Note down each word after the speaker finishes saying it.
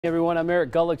Hey everyone, I'm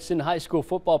Eric Gullickson. High school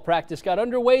football practice got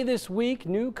underway this week.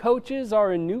 New coaches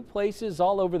are in new places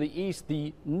all over the East.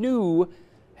 The new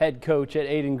head coach at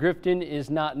Ayden-Grifton is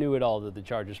not new at all to the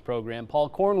Chargers program. Paul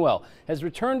Cornwell has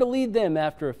returned to lead them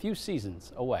after a few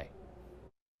seasons away.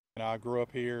 I grew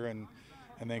up here and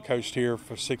then coached here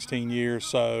for 16 years,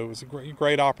 so it was a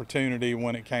great opportunity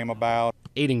when it came about.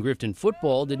 Ayden-Grifton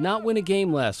football did not win a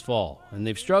game last fall, and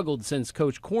they've struggled since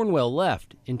Coach Cornwell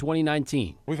left in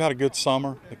 2019. We've had a good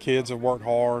summer. The kids have worked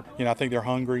hard. I think they're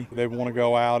hungry. They want to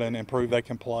go out and prove they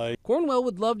can play. Cornwell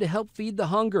would love to help feed the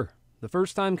hunger. The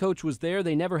first time Coach was there,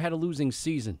 they never had a losing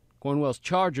season. Cornwell's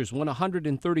Chargers won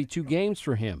 132 games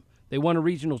for him. They won a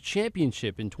regional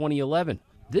championship in 2011.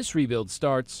 This rebuild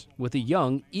starts with a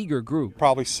young, eager group.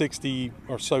 Probably 60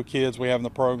 or so kids we have in the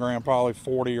program, probably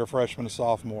 40 are freshmen and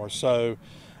sophomores. So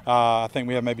I think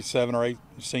we have maybe 7 or 8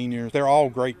 seniors. They're all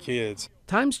great kids.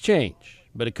 Times change,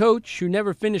 but a coach who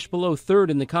never finished below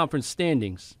third in the conference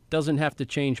standings doesn't have to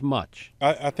change much.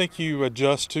 I think you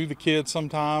adjust to the kids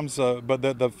sometimes, but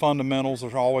the fundamentals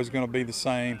are always going to be the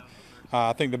same.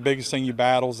 I think the biggest thing you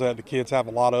battle is that the kids have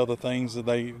a lot of other things that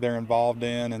they're involved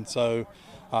in, and so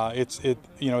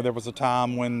there was a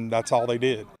time when that's all they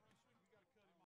did.